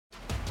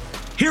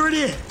Here it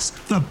is,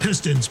 the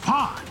Pistons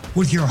Pod,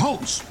 with your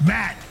host,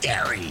 Matt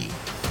Derry.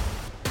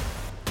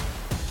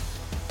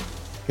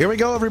 Here we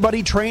go,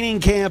 everybody.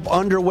 Training camp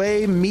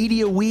underway.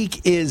 Media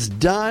week is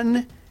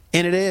done,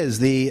 and it is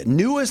the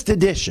newest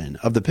edition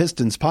of the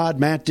Pistons Pod.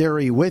 Matt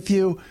Derry with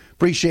you.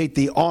 Appreciate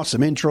the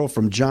awesome intro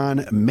from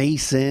John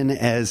Mason,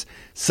 as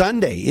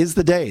Sunday is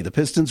the day the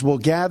Pistons will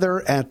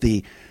gather at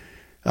the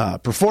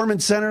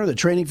Performance Center, the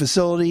training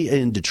facility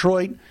in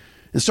Detroit,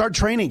 and start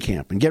training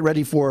camp and get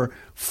ready for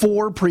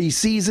 4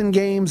 preseason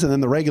games and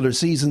then the regular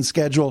season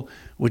schedule,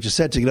 which is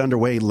set to get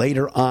underway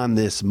later on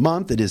this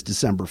month. It is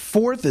December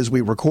 4th as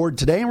we record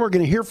today, and we're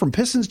going to hear from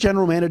Pistons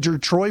general manager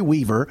Troy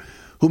Weaver,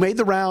 who made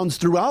the rounds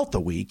throughout the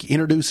week,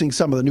 introducing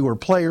some of the newer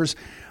players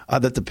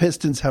that the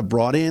Pistons have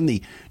brought in.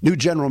 The new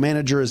general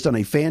manager has done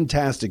a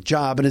fantastic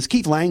job, and as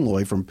Keith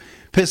Langlois from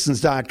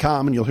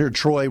Pistons.com, and you'll hear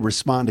Troy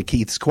respond to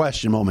Keith's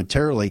question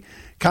momentarily,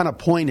 kind of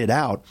pointed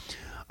out,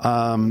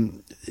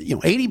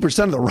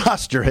 80% of the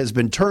roster has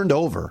been turned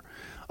over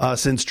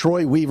since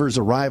Troy Weaver's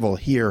arrival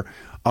here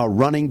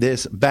running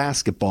this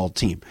basketball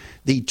team.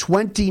 The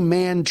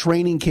 20-man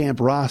training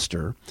camp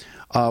roster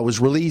was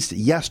released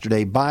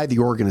yesterday by the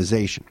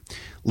organization.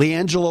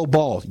 LiAngelo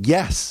Ball,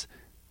 yes,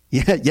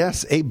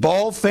 a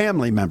Ball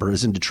family member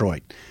is in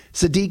Detroit.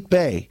 Sadiq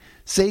Bey,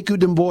 Sekou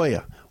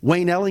Doumbouya,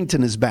 Wayne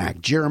Ellington is back.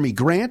 Jeremy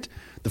Grant,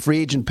 the free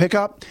agent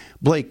pickup.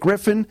 Blake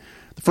Griffin,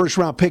 the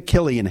first-round pick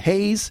Killian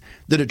Hayes.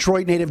 The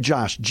Detroit native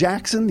Josh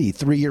Jackson, the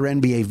 3-year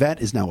NBA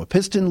vet, is now a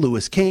Piston.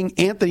 Lewis King,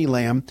 Anthony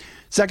Lamb,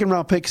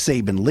 second-round pick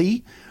Saban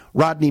Lee.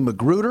 Rodney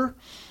Magruder,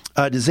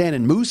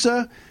 Dezanin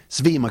Musa,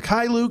 Svi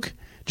Mikhailuk,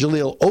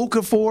 Jahlil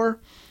Okafor,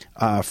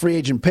 free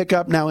agent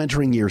pickup now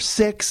entering year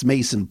 6.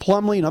 Mason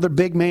Plumlee, another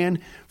big man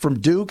from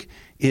Duke,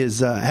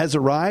 has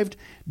arrived.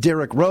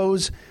 Derrick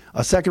Rose,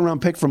 a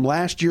second-round pick from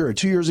last year or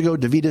 2 years ago.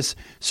 Davidas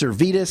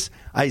Servitas,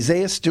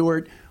 Isaiah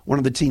Stewart, one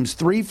of the team's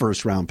 3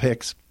 first-round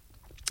picks,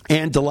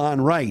 and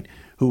DeLon Wright,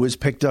 who was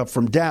picked up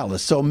from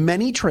Dallas. So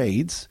many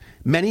trades,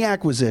 many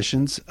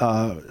acquisitions,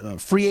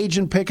 free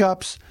agent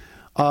pickups.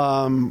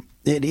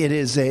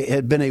 It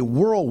had been a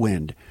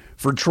whirlwind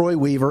for Troy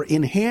Weaver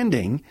in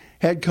handing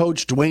head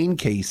coach Dwayne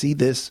Casey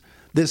this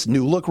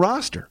new-look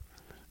roster.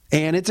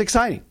 And it's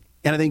exciting.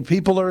 And I think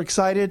people are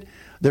excited.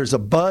 There's a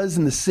buzz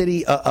in the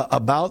city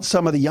about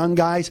some of the young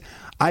guys.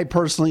 I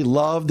personally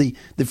love the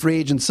free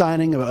agent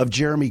signing of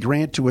Jeremy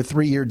Grant to a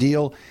 3-year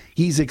deal.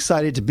 He's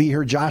excited to be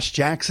here. Josh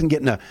Jackson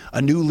getting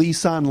a new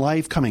lease on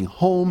life, coming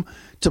home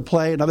to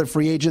play, another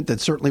free agent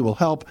that certainly will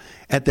help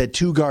at that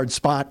 2-guard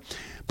spot.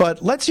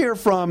 But let's hear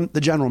from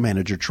the general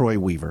manager, Troy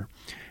Weaver.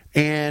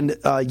 And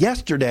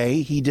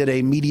yesterday, he did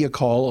a media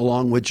call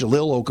along with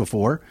Jahlil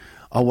Okafor,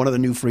 one of the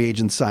new free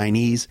agent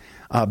signees.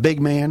 Big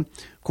man,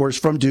 of course,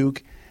 from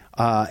Duke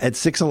at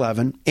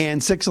 6'11",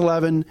 and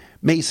 6'11"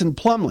 Mason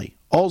Plumlee,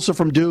 also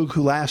from Duke,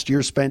 who last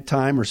year spent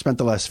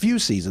the last few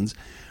seasons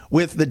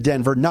with the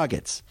Denver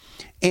Nuggets.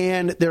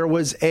 And there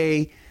was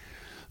a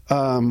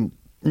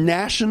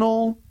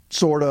national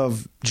sort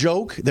of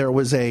joke. There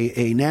was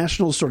a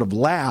national sort of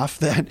laugh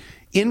that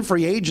in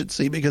free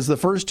agency, because the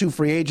first 2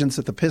 free agents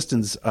that the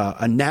Pistons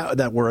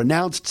that were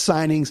announced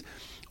signings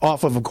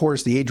off of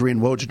course, the Adrian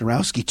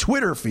Wojnarowski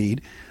Twitter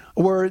feed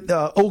were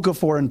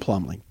Okafor and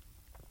Plumlee.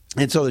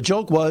 And so the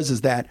joke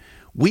was that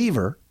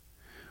Weaver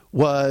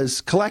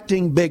was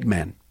collecting big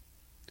men.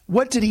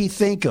 What did he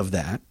think of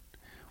that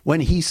when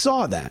he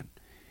saw that?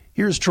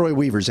 Here's Troy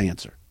Weaver's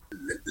answer.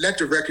 Let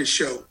the record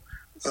show.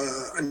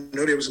 I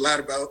know there was a lot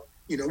about,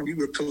 we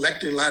were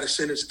collecting a lot of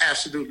centers.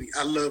 Absolutely.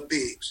 I love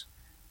bigs.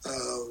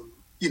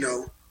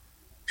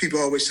 People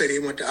always say they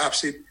want the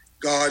opposite.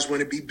 Guards want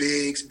to be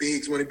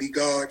bigs want to be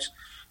guards.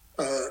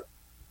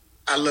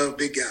 I love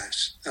big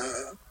guys.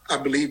 I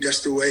believe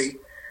that's the way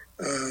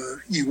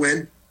you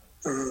win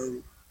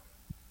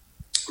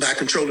by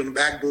controlling the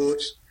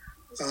backboards.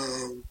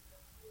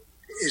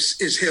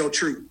 It's held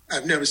true.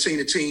 I've never seen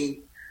a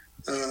team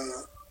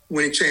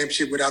win a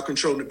championship without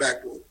controlling the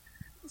backboard.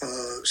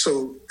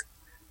 So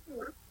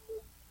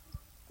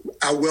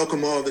I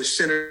welcome all the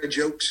center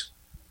jokes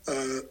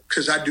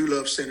because I do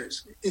love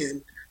centers.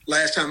 And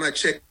last time I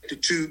checked, the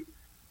 2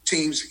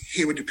 teams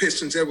here with the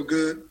Pistons that were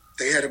good,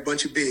 they had a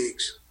bunch of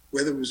bigs,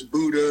 whether it was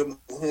Buda,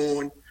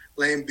 Mahorn,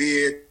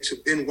 Lambeer, to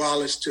Ben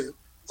Wallace, to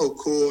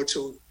Okor,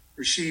 to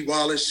Rasheed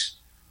Wallace.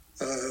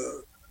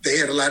 They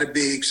had a lot of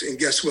bigs, and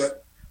guess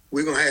what?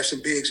 We're going to have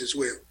some bigs as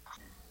well.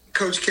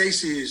 Coach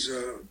Casey is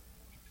a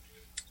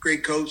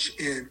great coach,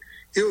 and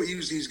he'll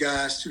use these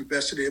guys to the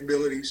best of their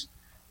abilities.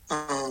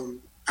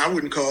 I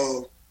wouldn't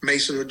call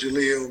Mason or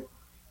Jahlil.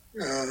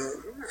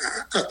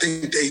 I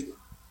think they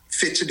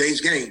fit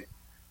today's game.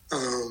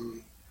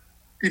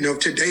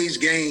 Today's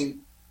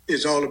game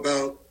is all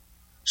about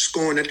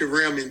scoring at the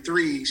rim in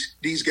threes.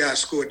 These guys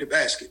score at the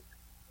basket.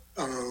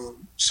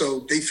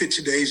 So they fit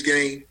today's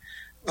game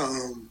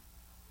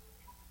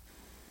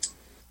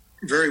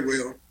very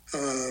well.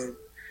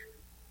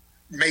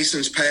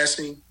 Mason's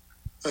passing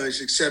is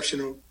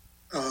exceptional.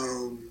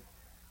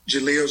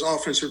 Jahlil's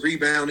offensive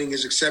rebounding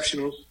is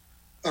exceptional.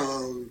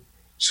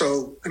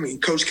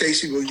 Coach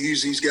Casey will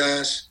use these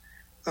guys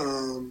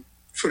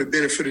for the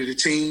benefit of the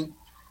team.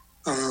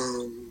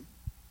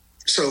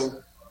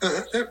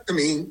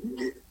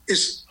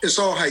 It's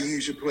all how you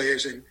use your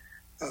players, and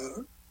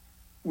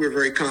we're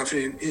very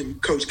confident in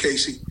Coach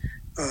Casey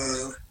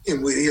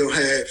and what he'll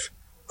have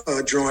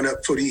drawn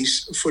up for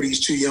these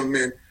two young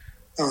men.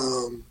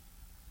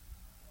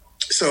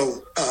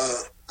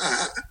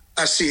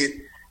 I see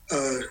it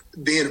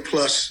being a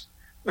plus.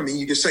 I mean,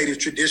 you can say the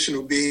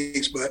traditional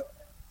bigs, but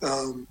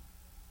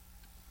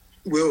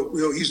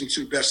we'll use them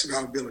to the best of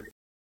our ability.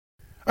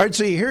 All right,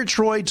 so you hear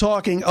Troy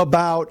talking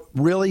about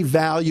really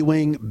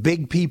valuing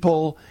big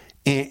people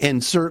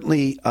and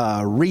certainly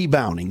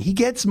rebounding. He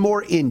gets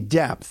more in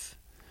depth,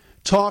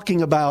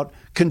 talking about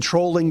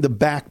controlling the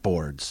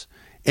backboards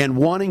and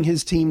wanting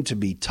his team to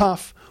be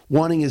tough,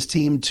 wanting his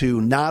team to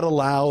not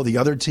allow the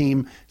other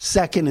team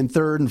second and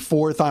third and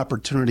fourth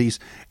opportunities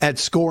at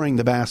scoring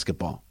the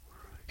basketball.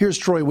 Here's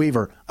Troy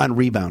Weaver on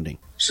rebounding.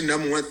 It's the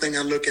number one thing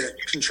I look at,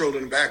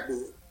 controlling the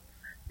backboard.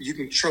 If you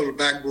control the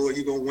backboard,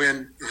 you're going to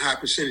win a high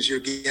percentage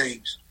of your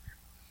games.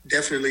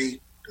 Definitely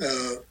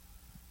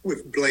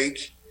with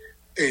Blake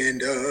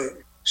and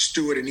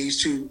Stewart and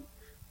these two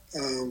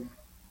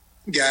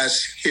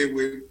guys here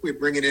we're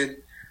bringing in,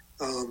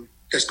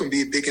 that's going to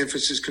be a big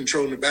emphasis,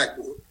 controlling the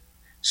backboard.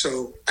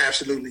 So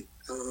absolutely,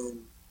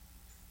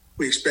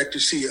 we expect to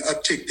see an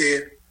uptick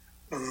there.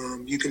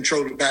 You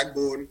control the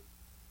backboard,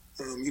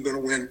 you're going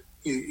to win.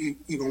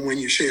 You're going to win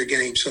your share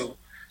game. So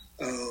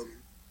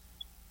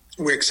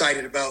we're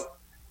excited about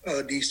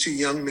these two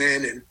young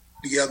men and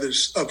the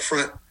others up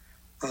front.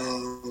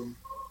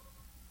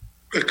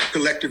 A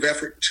collective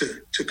effort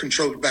to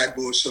control the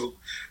backboard. So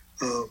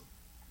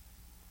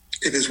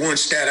if there's one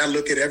stat I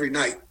look at every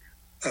night,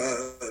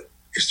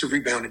 it's the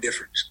rebounding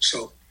difference.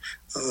 So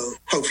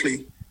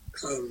hopefully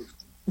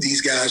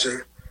these guys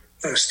are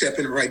a step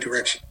in the right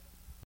direction.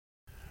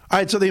 All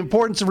right, so the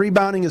importance of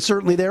rebounding is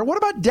certainly there. What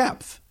about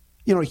depth?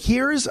 You know,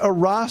 here's a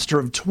roster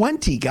of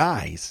 20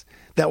 guys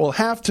that will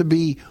have to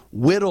be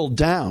whittled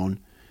down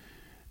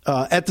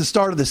at the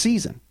start of the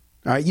season.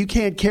 All right, you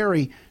can't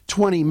carry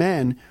 20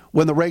 men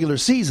when the regular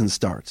season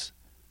starts.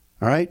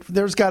 All right,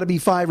 there's got to be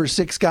 5 or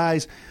 6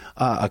 guys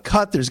a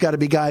cut. There's got to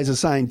be guys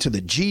assigned to the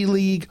G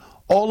League.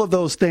 All of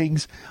those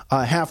things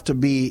have to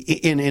be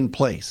in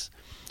place.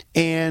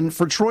 And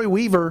for Troy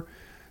Weaver,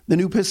 the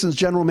new Pistons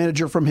general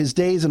manager from his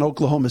days in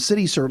Oklahoma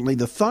City, certainly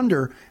the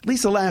Thunder, at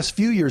least the last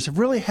few years, have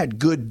really had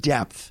good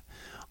depth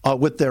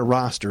with their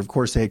roster. Of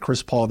course, they had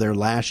Chris Paul there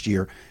last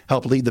year,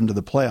 helped lead them to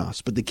the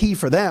playoffs. But the key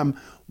for them,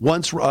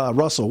 once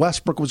Russell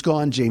Westbrook was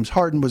gone, James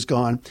Harden was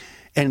gone,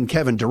 and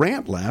Kevin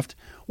Durant left,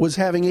 was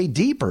having a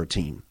deeper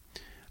team.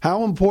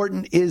 How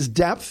important is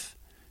depth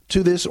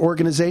to this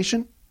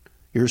organization?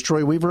 Here's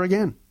Troy Weaver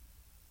again.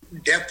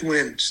 Depth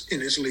wins in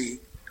this league,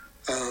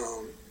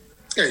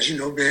 as you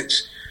know,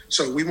 Vince.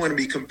 So we want to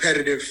be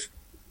competitive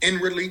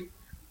inwardly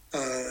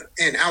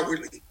and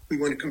outwardly. We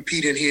want to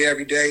compete in here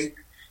every day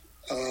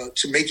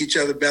to make each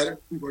other better.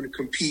 We want to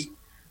compete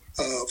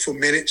for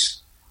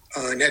minutes,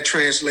 and that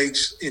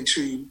translates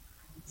into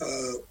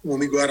when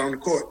we go out on the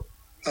court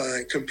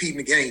and compete in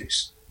the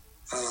games.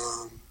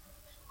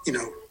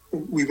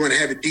 We want to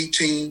have a deep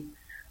team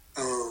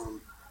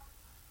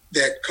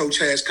that coach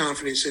has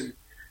confidence in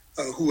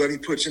whoever he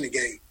puts in the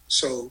game.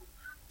 So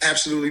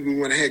absolutely, we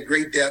want to have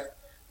great depth,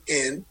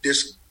 and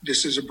this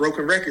is a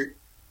broken record.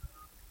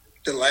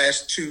 The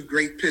last 2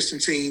 great Piston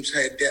teams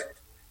had depth,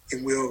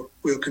 and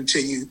we'll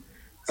continue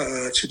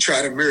to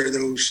try to mirror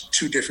those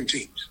 2 different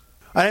teams.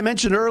 I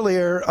mentioned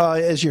earlier,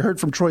 as you heard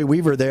from Troy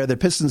Weaver there, that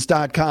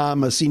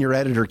Pistons.com senior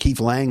editor Keith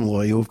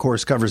Langlois, who of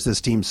course covers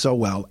this team so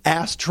well,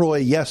 asked Troy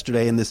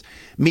yesterday in this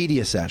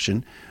media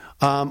session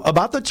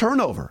about the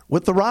turnover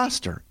with the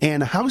roster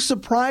and how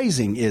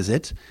surprising is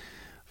it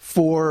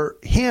for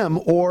him,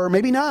 or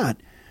maybe not,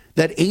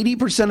 that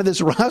 80% of this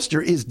roster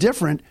is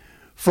different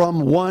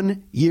from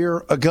 1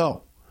 year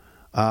ago.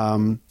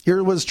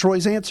 Here was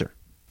Troy's answer.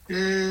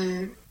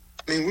 We're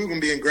going to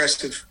be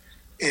aggressive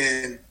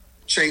in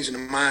changing the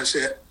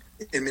mindset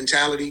and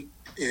mentality.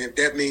 And if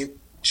that means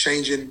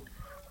changing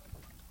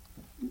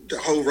the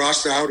whole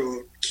roster out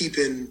or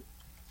keeping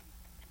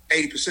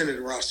 80% of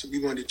the roster, we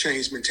wanted to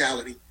change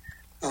mentality.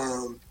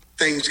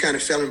 Things kind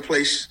of fell in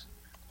place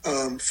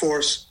for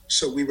us,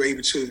 so we were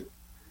able to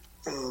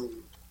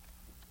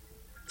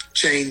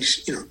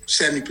change,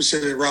 70%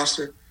 of the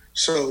roster.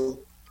 So,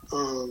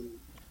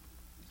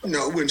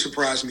 it wouldn't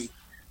surprise me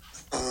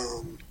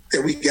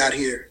that we got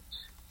here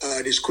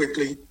this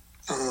quickly.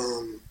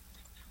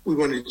 We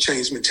wanted to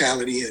change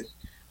mentality,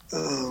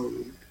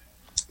 and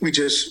we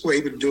just were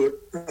able to do it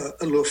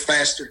a little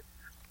faster.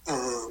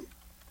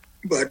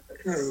 But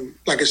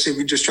like I said,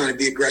 we're just trying to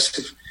be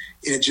aggressive,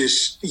 and it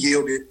just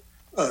yielded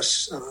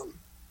us,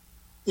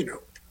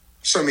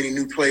 so many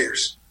new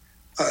players.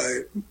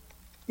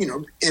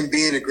 And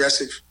being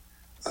aggressive,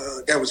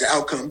 that was the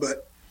outcome.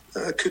 But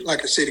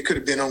like I said, it could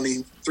have been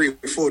only 3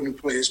 or 4 new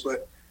players,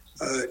 but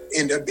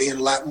ended up being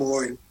a lot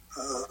more. And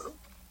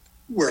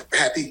we're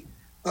happy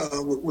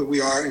with where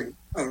we are and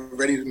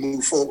ready to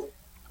move forward.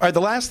 All right, the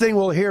last thing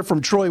we'll hear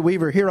from Troy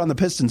Weaver here on the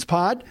Pistons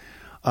Pod,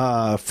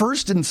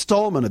 first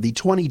installment of the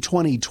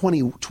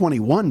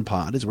 2020-2021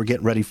 pod as we're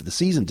getting ready for the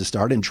season to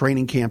start and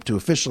training camp to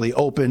officially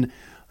open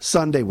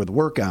Sunday with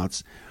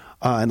workouts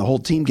and the whole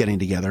team getting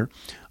together,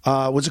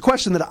 was a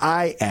question that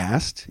I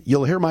asked.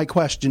 You'll hear my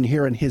question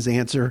here and his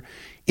answer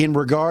in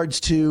regards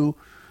to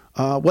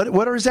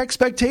what are his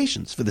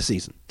expectations for the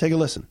season. Take a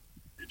listen.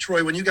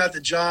 Troy, when you got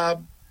the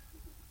job,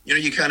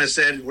 you kind of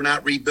said we're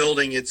not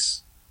rebuilding,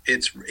 it's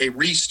a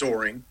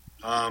restoring.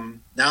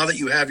 Now that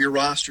you have your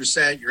roster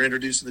set, you're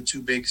introducing the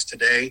two bigs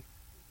today.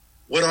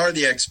 What are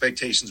the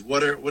expectations?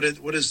 What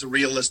is the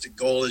realistic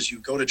goal as you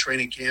go to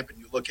training camp and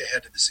you look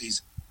ahead to the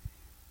season?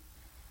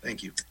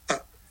 Thank you.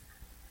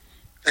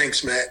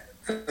 Thanks, Matt.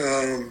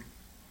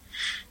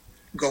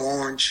 Go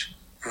Orange.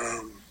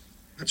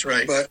 That's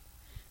right. But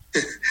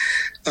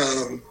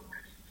the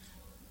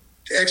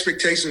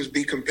expectations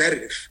be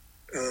competitive.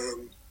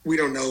 We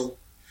don't know.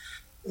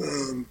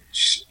 A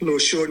little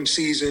shortened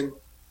season.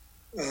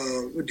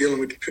 We're dealing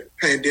with the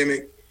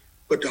pandemic,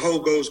 but the whole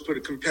goal is to put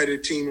a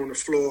competitive team on the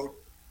floor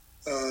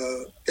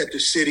that the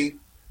city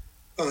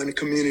and the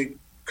community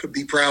could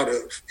be proud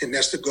of, and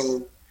that's the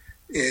goal.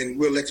 And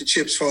we'll let the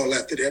chips fall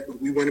after that, but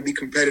we want to be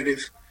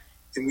competitive,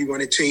 and we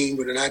want a team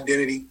with an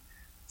identity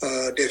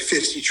that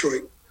fits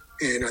Detroit.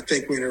 And I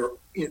think we're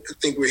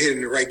heading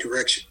in the right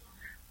direction.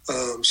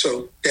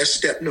 So that's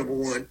step number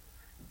one.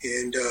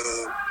 And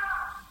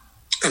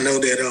I know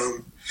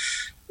that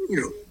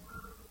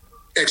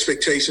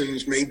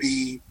expectations may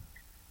be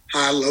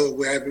high, low,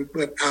 whatever,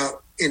 but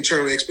our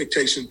internal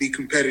expectations be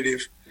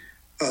competitive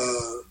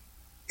and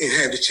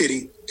have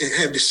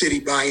the city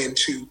buy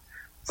into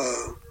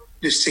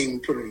this team we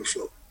put on the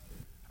floor.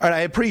 All right,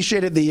 I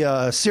appreciated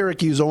the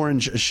Syracuse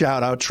Orange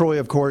shout out. Troy,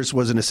 of course,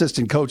 was an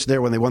assistant coach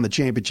there when they won the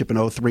championship in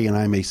 2003, and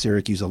I'm a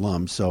Syracuse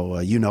alum, so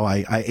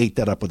I ate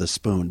that up with a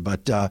spoon.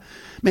 But,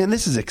 man,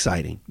 this is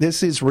exciting.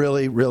 This is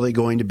really, really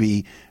going to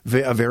be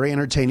a very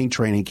entertaining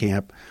training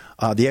camp.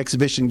 The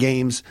exhibition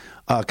games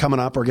coming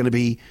up are going to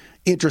be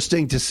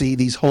interesting to see,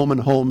 these home and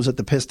homes that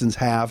the Pistons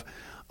have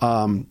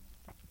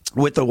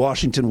with the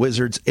Washington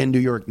Wizards and New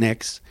York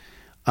Knicks.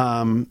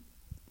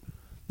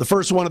 The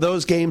first one of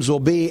those games will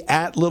be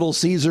at Little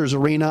Caesars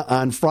Arena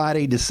on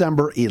Friday,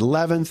 December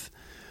 11th.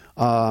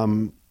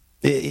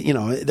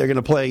 They're going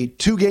to play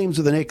 2 games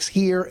with the Knicks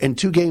here and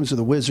 2 games with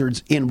the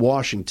Wizards in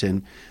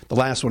Washington, the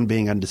last one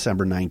being on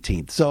December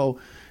 19th. So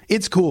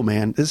it's cool,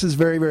 man. This is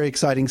very, very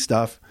exciting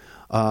stuff.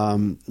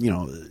 Again,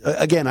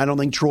 I don't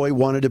think Troy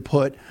wanted to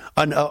put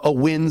a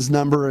wins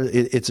number.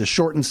 It's a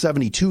shortened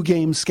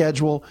 72-game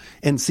schedule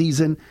and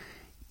season.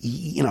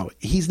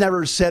 He's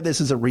never said this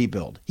is a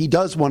rebuild. He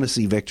does want to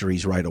see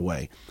victories right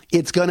away.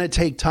 It's going to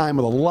take time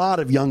with a lot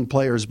of young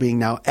players being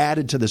now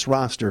added to this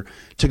roster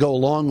to go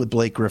along with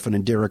Blake Griffin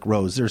and Derrick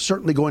Rose. There's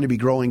certainly going to be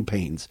growing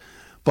pains.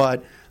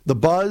 But the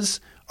buzz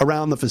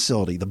around the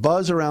facility, the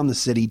buzz around the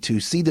city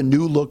to see the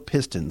new look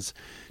Pistons,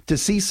 to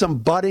see some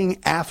budding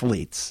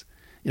athletes.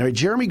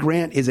 Jeremy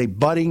Grant is a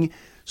budding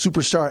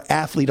superstar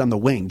athlete on the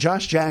wing.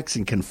 Josh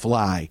Jackson can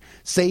fly.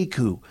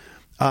 Sekou.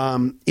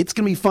 It's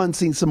going to be fun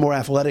seeing some more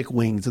athletic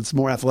wings and some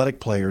more athletic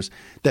players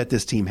that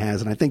this team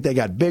has. And I think they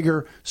got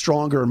bigger,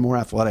 stronger, and more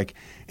athletic,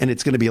 and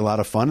it's going to be a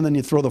lot of fun. And then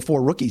you throw the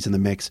 4 rookies in the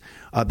mix.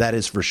 That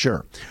is for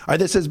sure. All right,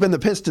 this has been the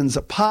Pistons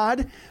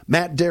Pod.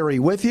 Matt Derry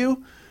with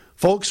you.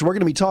 Folks, we're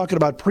going to be talking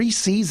about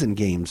preseason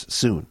games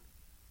soon.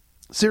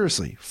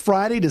 Seriously,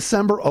 Friday,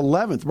 December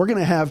 11th, we're going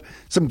to have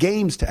some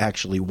games to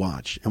actually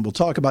watch. And we'll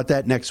talk about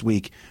that next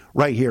week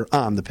right here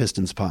on the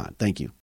Pistons Pod. Thank you.